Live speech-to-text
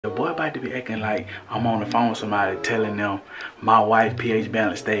The boy about to be acting like I'm on the phone with somebody telling them my wife pH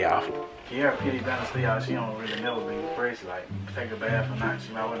balance stay off. Kyerra pH balance stay off, she don't really never be fresh, like take a bath or not.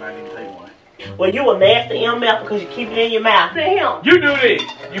 She might not even take one. Well, you a nasty MF because you keep it in your mouth. Him. You do this.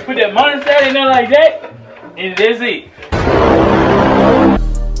 You put that monostat in there like that, and that's it.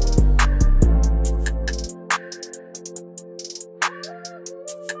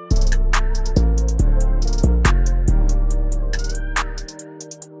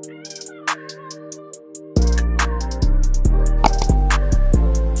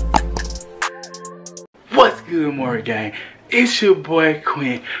 What's good, Morgan Gang? It's your boy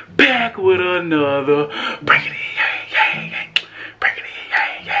Quint back with another breaking it, breaking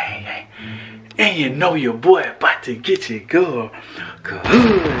it, and you know your boy about to get you good,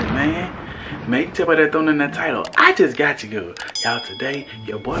 man. Man, you tell by that thing in that title, I just got you good. Y'all, today,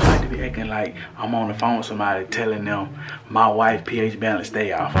 your boy about to be acting like I'm on the phone with somebody telling them my wife pH balance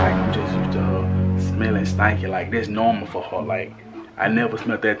stay off. Like I'm just used to her smelling stinky, like this normal for her, like I never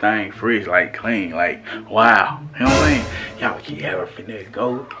smelled that thing fresh, like clean, like wow. You know what I'm saying? Y'all, Kyerra finna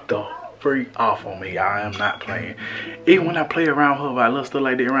go the freak off on me. I am not playing. Even when I play around with her about little stuff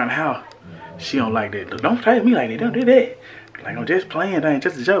like that around the house, she don't like that. Don't play with me like that. Don't do that. Like I'm just playing, that ain't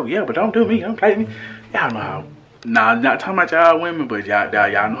just a joke. Yeah, but don't do me. Don't play with me. Y'all know how. Nah, not talking about y'all women, but y'all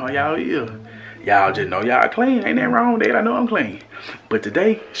know how y'all is. Y'all just know y'all clean. Ain't nothing wrong with that. I know I'm clean. But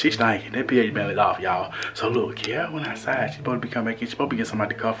today, she's stinking. That pH balance off, y'all. So look, Kyerra went outside. She's supposed to be coming back in. She's supposed to be getting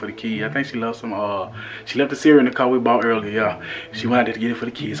somebody the car for the kids. I think she left some, she left the cereal in the car we bought earlier, y'all. She went out there to get it for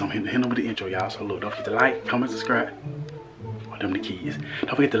the kids. I'm hitting them with the intro, y'all. So look, don't forget to like, comment, subscribe. Or them the kids.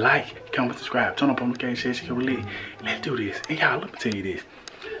 Don't forget to like, comment, subscribe. Turn on notifications, share, relate. Let's do this. And y'all, let me tell you this.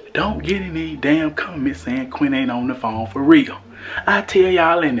 Don't get any damn comments saying Quint ain't on the phone for real. I tell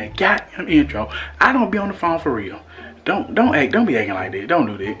y'all in the goddamn intro, I don't be on the phone for real. Don't be acting like that. Don't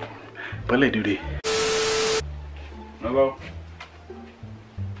do that. But let's do this. Hello?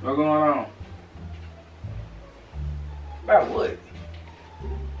 What's going on? About what?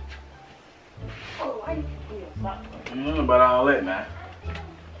 Oh, why you keep me Nothing about all that, man.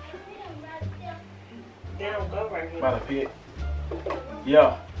 They don't go right here. About a pit.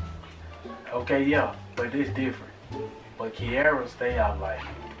 Yeah. Okay, yeah. But this different. But Kyerra stay out like.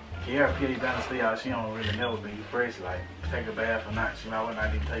 Kyerra pH balance stay out. She don't really never be fresh, like take a bath or not. She might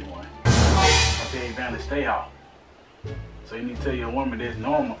not even take one. Her pH balance stay out. So you need to tell your woman that's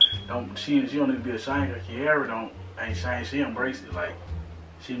normal. She don't need to be ashamed. Kyerra ain't ashamed. She embraced it. Like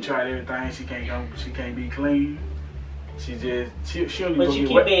she tried everything. She can't be clean. She don't even But you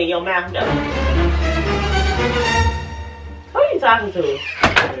keep it in your mouth though. Who are you talking to?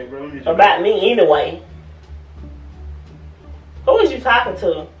 Hey, bro, About me anyway. Who is you talking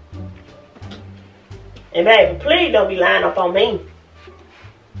to? And baby, please don't be lying up on me.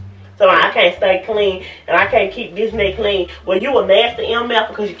 So I can't stay clean and I can't keep this neck clean. Well, you a nasty MF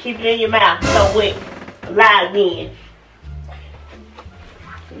because you keep it in your mouth. So what? Lie again.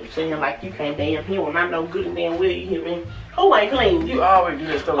 You saying like you can't damn hear when I know good and damn well you hear me. Who ain't clean? You always do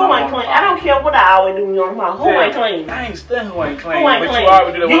that stuff. Who ain't clean? I don't care what I always do when you're on the phone. Who ain't clean? I ain't studying who ain't clean. Who ain't clean? You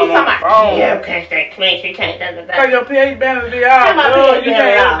always do that when I'm on the phone. Yeah, can't stay clean. She can't do that. Cause your pH balance be out. How my pH You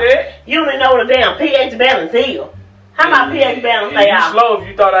balance can't out? do that. You don't even know what a damn pH balance is. How my pH balance stay You out? slow if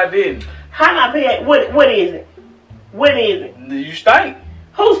you thought I didn't. How my pH? What is it? What is it? You stink.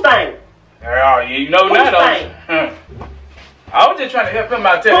 Who stink? Oh, you know Who that, stink? don't you? I was just trying to help him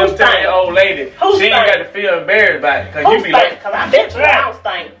out. Tell the old lady Who she ain't stink? got to feel embarrassed about it. Cause Who you be like, Cause I bet you I don't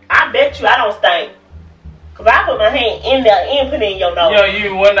stink. I bet you I don't stink. Cause I put my hand in there and put it in your nose. yo,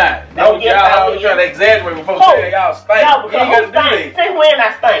 you will not. Oh, yes, I y'all always will. trying to exaggerate before Who? saying y'all stink. No, You because ain't who got to do stink? that. Since when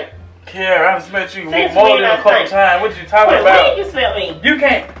I stink? Kyerra, I just met you Since more when than I a couple stink? times. What you talking When about? you smell me? You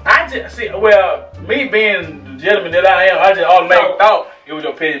can't. I just see. Well, me being the gentleman that I am, I just automatically thought it was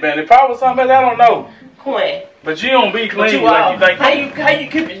your pH balance. It probably was something else. I don't know. Quint. But you don't be But clean you like you think. How you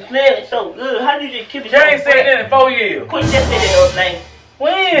keep it smelling so good? How do you just keep it You so ain't said that in 4 years. Quint just said it the other day. You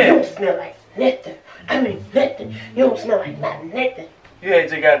When? don't smell like nothing. I mean nothing. You don't smell like nothing. You ain't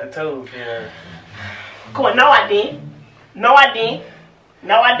just got the tools, yeah. Quint, no I didn't. No I didn't.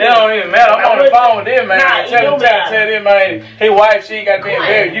 No I That didn't. don't even matter. I'm on the phone with them, man. Nah, Tell them, man, his wife, she ain't got to be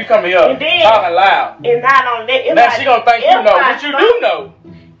embarrassed. You coming here And then- talking loud. And not on that. Now she gonna think you know, but you do know.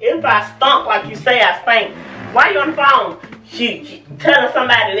 If I stunk like you say I stink, why you on the phone? She telling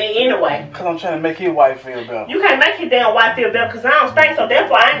somebody that anyway. Cause I'm trying to make his wife feel better. You can't make your damn wife feel better because I don't stink, so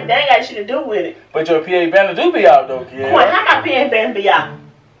therefore they ain't got shit to do with it. But your pH balance do be out though, Kyerra. Quint, how my pH balance be out?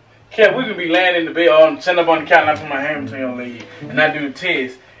 Kyerra, we could be laying in the bed, sitting up on the couch, and I put my hand between your leg, and I do the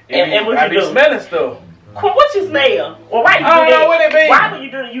test. And what I you be do? smelling stuff. What you smell? Well, why you do that? I don't know what it means. Why would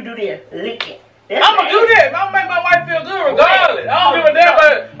you do that? You do that. Lick it. I'm gonna do that. I'm gonna make my wife feel good regardless. I don't give a damn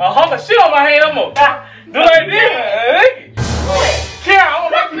about a hunk of shit on my hand. I'm gonna do like this. Kyerra, I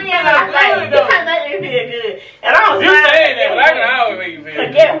want to make you feel good though. You can't make me feel good. And I don't You saying that, but I can always make you feel good.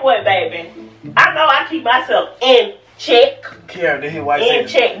 But guess what, baby? I know I keep myself in check. Kyerra, did his wife in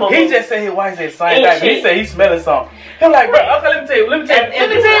say check, boo. He just said his wife said the same thing. He said he smelling something. He's like, bro, okay, let me tell you what he said. Let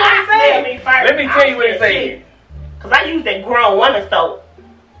me tell you what he said. Cause I use that grown woman soap.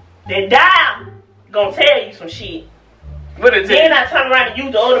 That dial gonna tell you some shit. What it tell you? Then I turn around and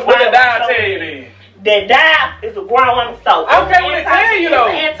use the other what the dial tell you then? That dial is a grown woman soap. Okay, what it tell you though?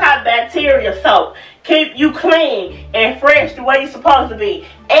 It's antibacterial soap. Keep you clean and fresh the way you're supposed to be.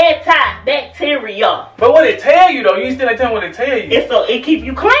 Antibacterial. But what it tell you though? You still ain't telling what it tell you. It keep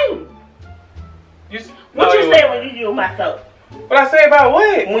you clean. What you say when you use my soap? What I say about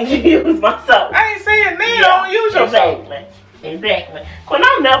what? When you use my soap. I ain't saying now. I don't use your soap. Exactly. Quint,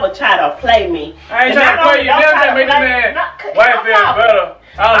 don't never try to play me. I ain't trying to play you. Never try to make this man wife feel better.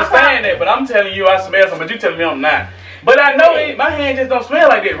 I understand that, but I'm telling you I smell something, but you telling me I'm not. But I know my hand just don't smell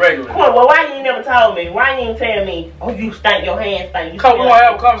like that regularly. Quint, well, why you ain't never told me? Why you ain't tell me, oh, you stink, your hands stink. Because we gonna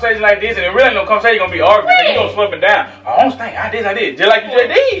have a conversation like this, and it really ain't no conversation, you're gonna be arguing. So you gonna slow it down. Oh, I don't stink. I did. Just like you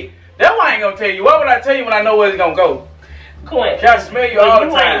just did. That's why I ain't gonna tell you. Why would I tell you when I know where it's gonna go? Quint, I smell you all the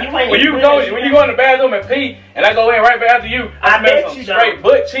time. When you go in the bathroom and pee, and I go in right back after you, I smell some straight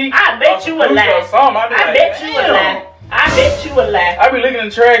butt cheek. I bet you a lie. I bet you a lie. I bet you a lie. I be looking in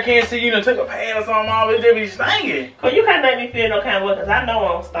the trash can, see you done took a pan or something, all this, they be stinking. Cause you can't make me feel no kind of way, cause I know I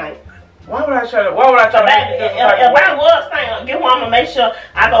don't stink. Why would I try to make you feel some type of way? If I was stink, guess what? I'm gonna make sure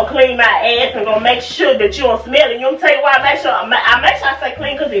I go clean my ass and gonna make sure that you don't smell it. You don't tell you why I make sure I say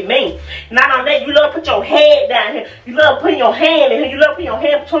clean cause it mean. Not on that, you love to put your head down here. You love putting your hand in here. You love putting your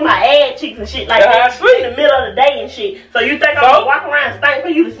hand between my ass cheeks and shit like that in the middle of the day and shit. So you think I'm gonna walk around and stink for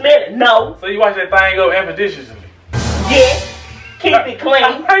you to smell it? No. So you watch that thing go expeditiously? Yeah. Keep it clean.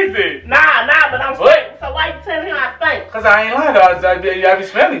 I like it. Nah, but I'm stinking. So why you telling him I stink? Cause I ain't lying though. I be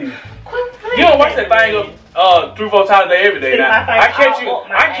smelling you. You don't watch that thing up 3-4 times a day every day now. I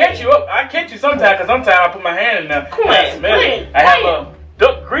catch you sometimes because sometimes I put my hand in there and I smell it. I have a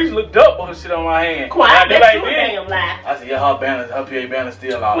duck grease look duck bullshit on my hand. I bet like you a damn lie. I said, yeah, her pH balance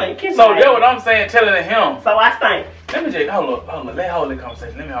still off. So that's what I'm saying, telling him. So I stink. Let me just hold up. Let's hold the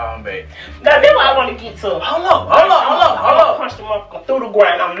conversation. Let me hold on back. Now that's what I want to get to. Hold up. Punch the motherfucker through the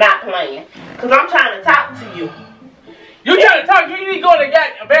ground. I'm not playing. Cause I'm trying to talk to you. You trying to talk? You need to go to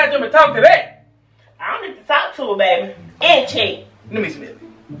the bathroom and talk to that. I don't need to talk to her, baby. And check. Let me smell it.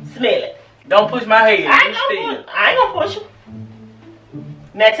 Smell it. Don't push my head. I ain't gonna push you.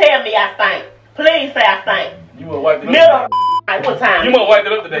 Now tell me I stink. Please say I stink. You wanna wipe it up? What time? You wanna wipe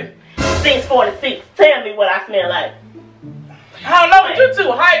it up today? 6:46. Tell me what I smell like. I don't know, but you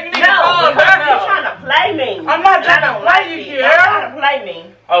too hype. You need to calm down. You're trying to play me. I'm not trying to play you, Kyerra. You're trying to play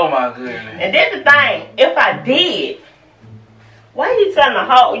me. Oh my goodness. And this the thing. If I did, why you telling the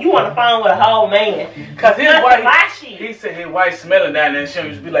whole? You on the phone with a whole man? Cause his wife, he said his wife smelling down there and she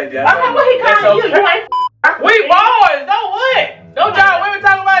used to be like that. Okay, what he calling you? You ain't we boys, don't what? Don't y'all women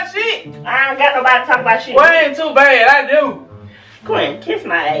talk about shit. I ain't got nobody talk about shit. Well, it ain't too bad, I do. Quint, kiss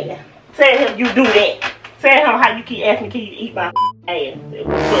my ass. Tell him you do that. Tell him how you keep asking, can you eat my ass?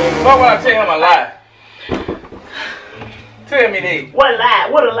 Why would I tell him a lie? Tell me that. What a lie?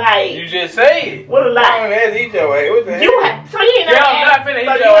 What a lie is? You just say it. What a lie? I don't ask eat your ass. What the hell? So you ain't never I'm not finna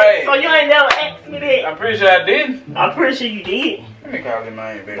eat your ass. So you ain't never asked me that? I'm pretty sure I didn't. I'm pretty sure you did. Let me call him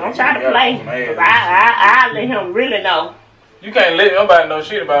my baby. Don't try to play. Cause I let him really know. You can't let nobody know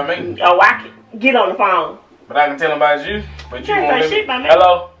shit about me. Oh, I can get on the phone. But I can tell him about you. But you can't say shit about me.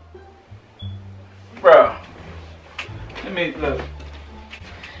 Hello? Bro. Let me look.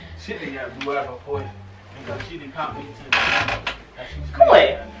 She didn't got blue out of her voice. Because she didn't call me to the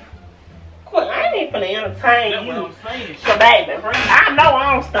Quint, I ain't even finna entertain that's you. What I'm saying. So baby, I know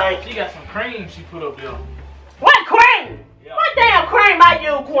I don't stink. She got some cream she put up there. What cream? Yeah. What damn cream I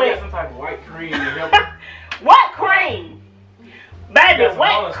use, Quint? She got some type of white cream. What cream? Baby,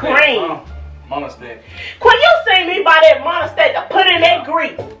 what cream? Monostat. Quint, you see me buy that monostat to put in that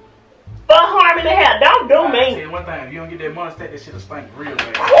grease for harming the hair. Don't do me. Tell you one thing, if you don't get that monostat, that shit'll stink real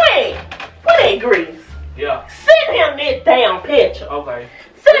bad. Quint, put that grease. Yeah. Send him this damn picture. Okay.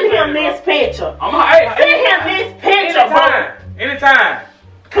 Send him this picture. Send him this picture, bro. Anytime.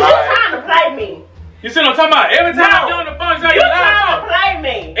 Cause you trying to play me. You see what I'm talking about? Every time I get on the phone, you trying to play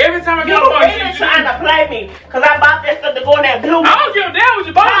me. Every time I get on the phone, you trying to play me. Cause I bought that stuff to go in that blue. I don't give a damn what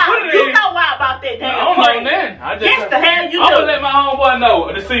you bought. Put it in. You know why I bought that damn. I don't know nothing. Yes, the hell you do. I'm gonna let my homeboy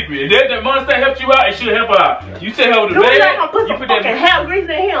know the secret. If that monster that helped you out, it should help her out. You take her with the bed. You put that hair grease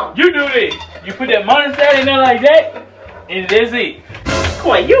in him. You do this. You put that monster in there like that, and that's it.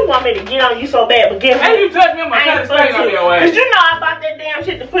 Quint, you want me to get on you so bad, but get Hey, you touch me, I'm gonna try to stay on your ass. Cause you know I bought that damn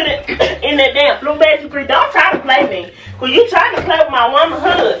shit to put it in that damn blue magic cream. Don't try to play me. Cause you trying to play with my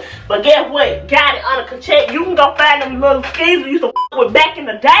womanhood. But guess what? Got it under check. You can go find them little skis we used to f with back in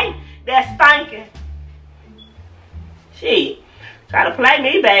the day. That's stinking. Shit. Try to play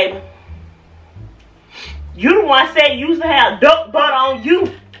me, baby. You the one said you used to have duck butt on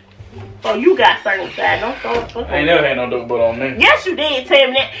you. Oh, you got circumcised. Don't throw it. I ain't never had no duck butt on me. Yes, you did tell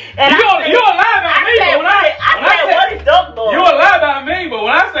me that. And you a lie about me, but when I said, what is duck butt? You a lie about me, but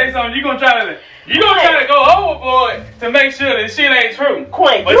when I say something, you gonna try to go overboard to make sure that shit ain't true.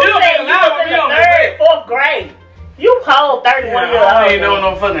 Quint, but you don't said you was in the 3rd, 4th grade. You whole 31 years old. I ain't know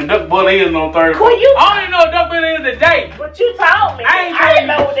no fucking duck butt is no 30. Quint, I don't even know what duck butt is today. But you told me. I didn't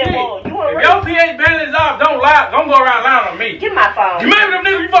know what that was. If your pH balance off, don't lie. Don't go around lying on me. Give my phone. You remember them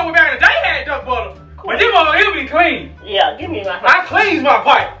niggas you fuck with back in the day had duck butter? But them motherfuckers, it'll be clean. Yeah, give me my phone. I cleans my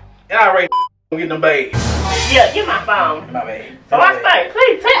pipe. And I already get them bags. Yeah, give my phone. My bag. So I say,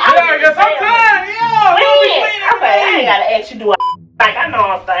 please tell me. Yeah, sometimes, yeah. Okay, I ain't gotta ask you do like I know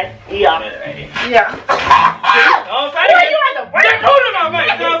I'm saying. Yeah. Yeah. I'm saying? Well, you like to break my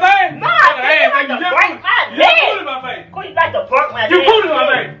face. You know what I'm saying? No, I think you like to break my leg. You put it in my face. Quint, you like to break my leg. You put it in my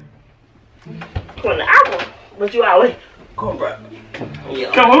face. Quint, I will. But you always. Come on, bro.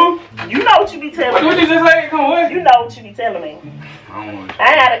 Yeah. Come who? You know what you be telling me. What you just say? Come what? You know what you be telling me. I don't know. I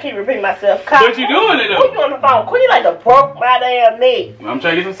ain't gotta keep repeating myself. But you doing it though. Who you on the phone? Quint, you like to broke my damn neck. I'm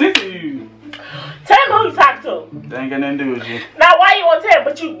trying to get some sense to you. Tell me who you talking to. That ain't got nothing to do with you. Now, why you want to tell?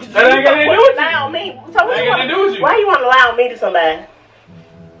 But you. That ain't got nothing to do with you. Lie on me. So what that you ain't got nothing to do with you. Why you want to lie on me to somebody?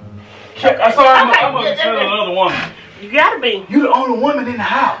 I saw I'm gonna tell another woman. You gotta be. You the only woman in the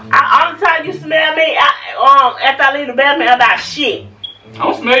house. All the time you smell me, after I leave the bathroom, about shit. I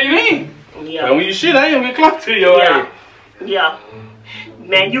don't smell you then. Yeah. But when you shit, I ain't gonna get close to your ass. Yeah.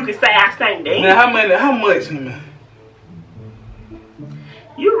 Man, you can say I stink then. Now how much, man?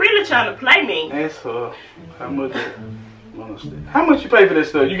 You really trying to play me? That's how much? How much you pay for this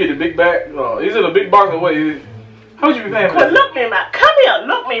stuff? You get the big bag? Is it a big box or what? How much you be paying for that? Look me, come here,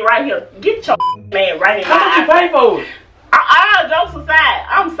 look me right here. Get your man right in my eyes. How much you pay for it? All jokes aside,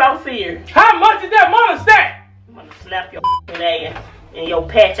 I'm so serious. How much is that mustache? I'm gonna slap your ass and your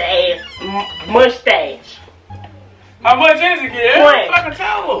patch ass mustache. How much is it, kid? What? Fucking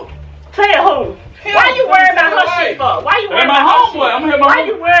tell her. Tell who? Why you worried about her shit for? Why you worried about her shit? I'm gonna hit my homeboy. Why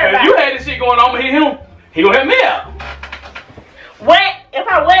you worried about? If you had this shit going on, I'm gonna hit him. He gonna help me out. What? If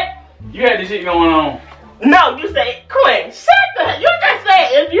I what? You had this shit going on. No, you said, Quint, shut the. You just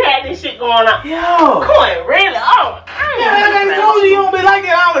said if you had this shit going on. Yo. Quint, really? Oh. I told you don't be like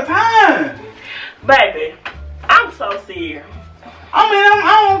that all the time. Baby, I'm so serious. I mean,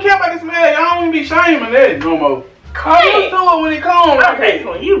 I don't care about this man. I don't even be shaming that no more. I just do it when it comes. Okay,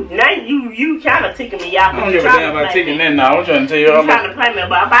 Quint, you kind of ticking me off. I don't give a damn about ticking that now. I'm trying to tell you. You trying to play me,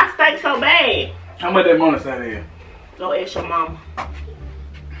 but I stink so bad. How much that money side here? Go ask your mama.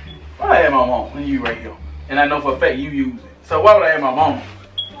 Why I have my mom when you right here? And I know for a fact you use it. So why would I have my mom?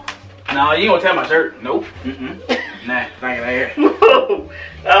 No, you ain't gonna tear my shirt. Nope. Nah, thank you there. Oh,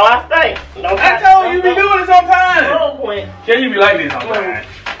 I stink. No, I told you be doing it sometimes. Oh, Quint. Can you be like this sometimes?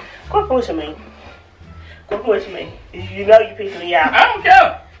 Quit pushing me. Quit pushing me. You know you pissing me out. I don't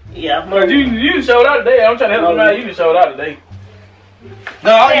care. Yeah. But you showed out today. I'm trying to help you out. You just showed out today.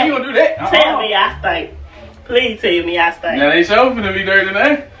 No, you gonna do that. Tell me I stink. Please tell me I stink. Now they show finna be dirty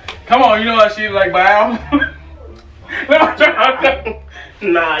today. Come on, you know how she like by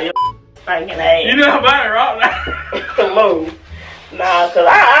Nah, you stinking ass. You know how body rock now. Come on. Nah, cause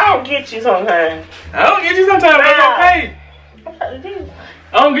I don't get you sometimes. I don't get you sometimes, but that's okay.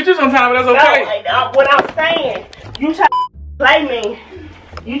 I don't get you sometimes, but that's okay. No, what I'm saying, you try to play me.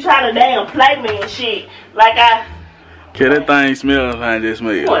 You try to damn play me and shit. Like I. Okay, that thing smells like this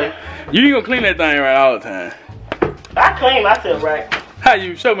smell. What? You ain't gonna clean that thing right all the time. I clean myself right. How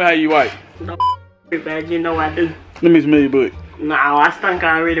you? Show me how you wipe. No, bad. You know I do. Let me smell your butt. No, I stink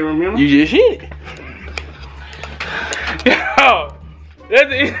already, remember? You just hit it. Yo, that's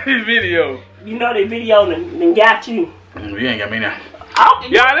the end of this video. You know that video done got you. You ain't got me now. Oh,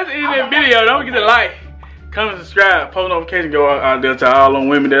 y'all, that's the end of the video. Don't forget to like, comment, subscribe, post notification, go out there to all them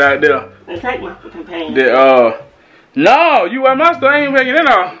women that out there. And take my fucking pain. That, no, you wear my stuff, I ain't making it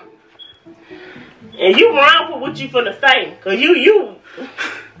off. And you wrong for what you finna say. Cause you.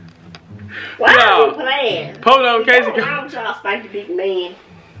 Why are you playing? Post notification. What's wrong with y'all stinky dick man?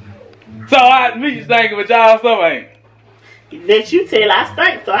 So me stinking, but y'all stuff ain't. That you tell I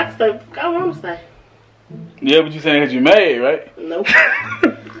stink, so I can say what I want to say. Yeah, but you saying because you mad, right? Nope.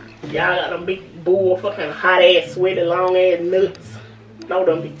 Y'all got them big bull fucking hot ass, sweaty, long ass nuts. No,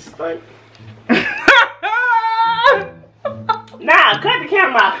 them bitches stink. Nah, cut the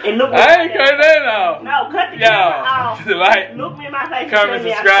camera off and look me. I ain't cutting that off. No, cut the camera off. Like, look me in my face. comment,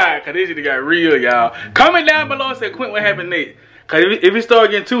 subscribe, cause this shit got real, y'all. Comment down below and say, Quint, what happened next? Cause if it start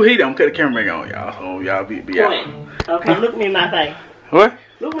getting too heated, I'm gonna cut the camera back on, y'all. So y'all be out. Okay, look me in my face. What?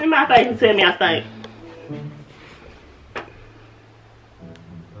 Look me in my face and tell me I stink.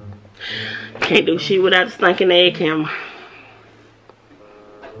 Can't do shit without a stinking ass camera.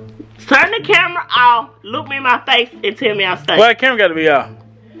 Turn the camera off, look me in my face, and tell me I stink. Why the camera gotta be off?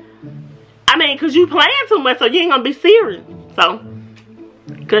 I mean, cause you playing too much, so you ain't gonna be serious. So,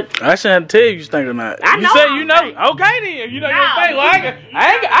 good. I shouldn't have to tell you stink or not. I know. You say you know. Okay then. You know you stink. Well,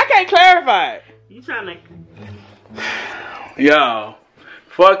 I can't clarify it. You trying to? Yo,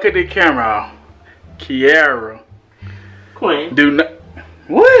 before I cut the camera off, Kyerra. Quint. Do not.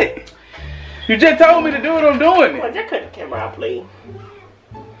 What? You just told me to do what I'm doing. Quint, just cut the camera off, please.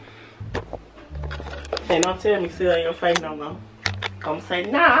 And don't tell me sit on your face no more. Come say,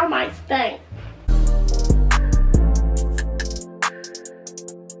 nah, I might stink.